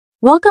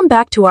Welcome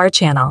back to our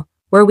channel,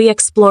 where we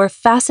explore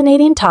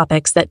fascinating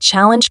topics that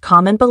challenge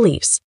common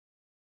beliefs.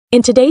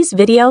 In today's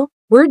video,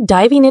 we're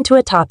diving into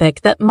a topic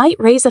that might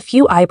raise a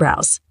few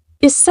eyebrows.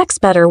 Is sex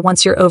better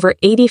once you're over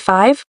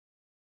 85?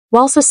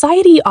 While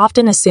society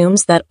often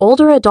assumes that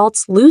older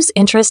adults lose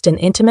interest in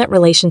intimate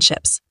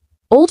relationships,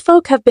 old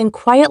folk have been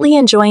quietly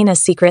enjoying a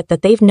secret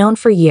that they've known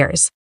for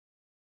years.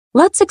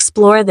 Let's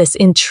explore this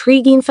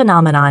intriguing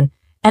phenomenon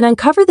and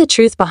uncover the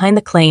truth behind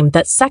the claim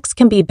that sex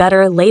can be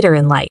better later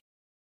in life.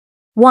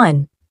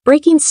 1.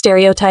 Breaking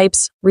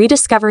stereotypes,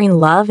 rediscovering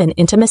love and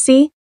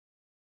intimacy.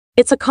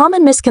 It's a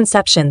common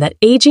misconception that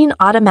aging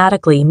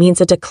automatically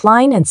means a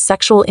decline in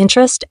sexual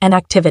interest and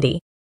activity.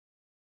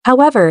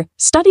 However,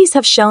 studies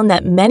have shown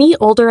that many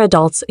older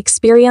adults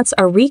experience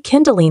a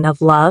rekindling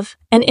of love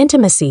and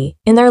intimacy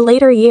in their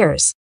later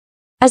years.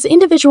 As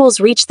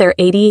individuals reach their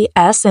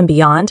 80s and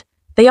beyond,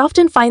 they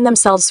often find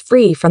themselves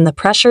free from the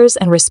pressures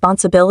and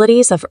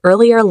responsibilities of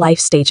earlier life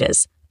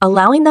stages,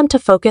 allowing them to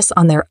focus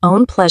on their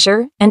own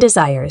pleasure and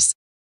desires.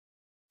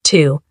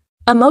 2.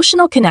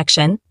 Emotional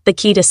connection, the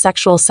key to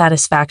sexual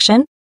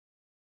satisfaction.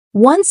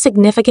 One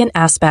significant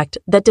aspect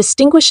that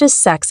distinguishes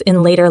sex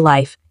in later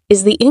life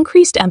is the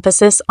increased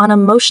emphasis on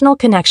emotional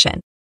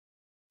connection.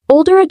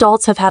 Older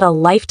adults have had a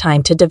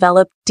lifetime to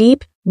develop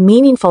deep,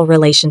 meaningful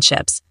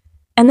relationships,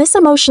 and this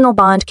emotional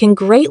bond can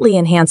greatly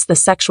enhance the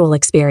sexual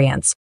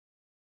experience.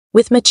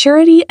 With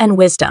maturity and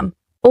wisdom,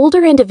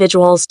 older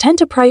individuals tend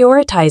to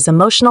prioritize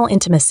emotional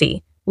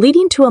intimacy,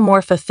 leading to a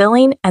more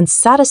fulfilling and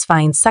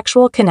satisfying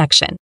sexual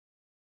connection.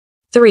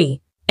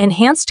 3.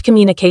 Enhanced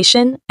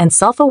communication and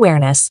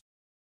self-awareness.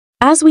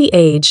 As we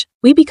age,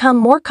 we become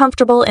more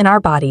comfortable in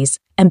our bodies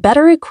and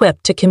better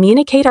equipped to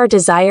communicate our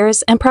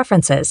desires and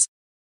preferences.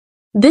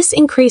 This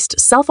increased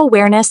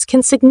self-awareness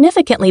can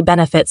significantly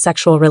benefit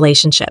sexual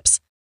relationships.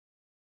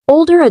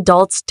 Older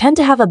adults tend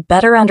to have a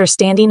better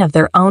understanding of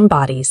their own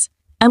bodies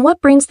and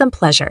what brings them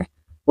pleasure,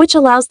 which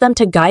allows them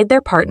to guide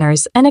their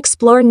partners and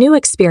explore new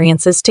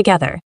experiences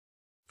together.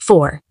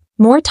 4.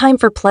 More time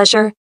for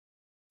pleasure.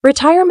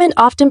 Retirement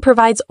often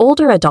provides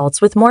older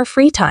adults with more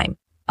free time,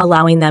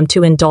 allowing them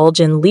to indulge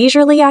in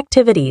leisurely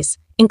activities,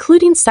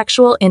 including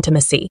sexual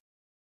intimacy.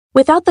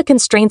 Without the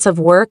constraints of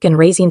work and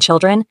raising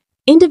children,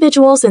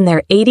 individuals in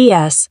their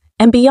 80s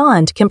and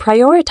beyond can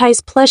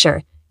prioritize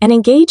pleasure and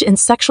engage in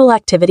sexual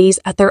activities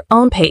at their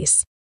own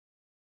pace.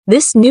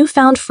 This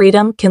newfound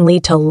freedom can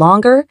lead to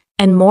longer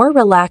and more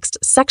relaxed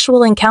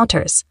sexual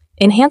encounters,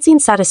 enhancing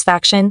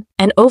satisfaction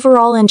and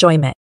overall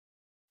enjoyment.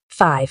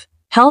 5.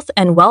 Health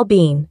and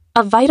well-being,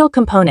 a vital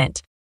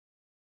component.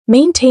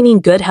 Maintaining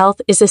good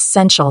health is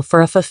essential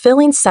for a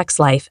fulfilling sex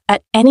life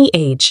at any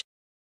age.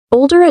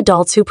 Older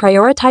adults who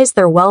prioritize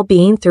their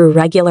well-being through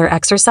regular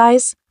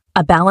exercise,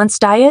 a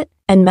balanced diet,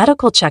 and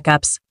medical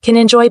checkups can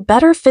enjoy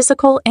better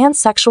physical and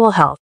sexual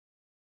health.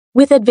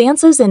 With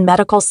advances in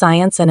medical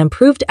science and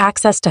improved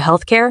access to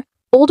healthcare,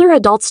 older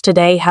adults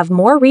today have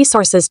more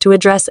resources to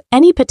address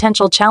any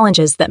potential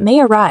challenges that may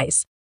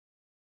arise.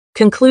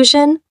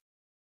 Conclusion: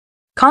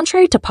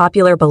 contrary to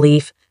popular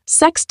belief,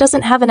 sex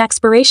doesn't have an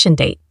expiration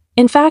date.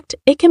 In fact,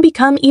 it can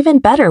become even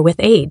better with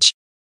age.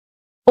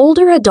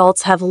 Older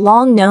adults have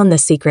long known the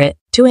secret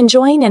to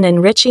enjoying an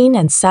enriching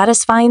and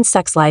satisfying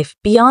sex life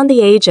beyond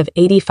the age of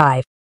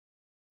 85.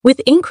 With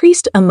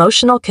increased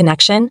emotional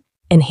connection,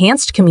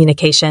 enhanced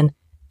communication,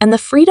 and the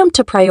freedom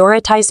to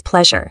prioritize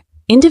pleasure,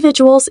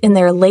 individuals in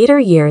their later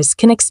years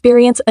can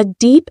experience a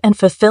deep and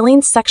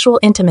fulfilling sexual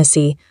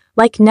intimacy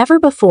like never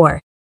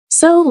before.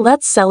 So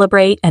let's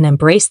celebrate and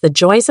embrace the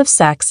joys of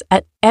sex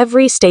at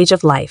every stage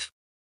of life.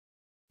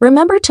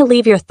 Remember to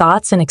leave your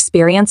thoughts and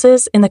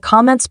experiences in the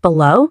comments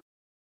below.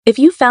 If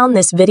you found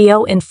this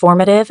video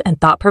informative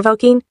and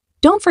thought-provoking,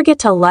 don't forget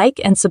to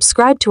like and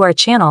subscribe to our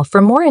channel for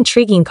more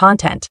intriguing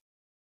content.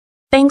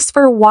 Thanks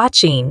for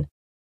watching.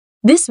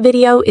 This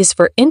video is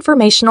for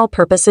informational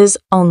purposes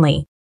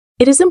only.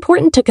 It is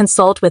important to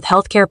consult with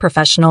healthcare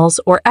professionals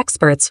or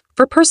experts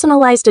for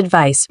personalized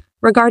advice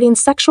regarding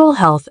sexual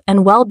health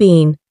and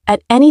well-being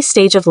at any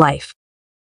stage of life.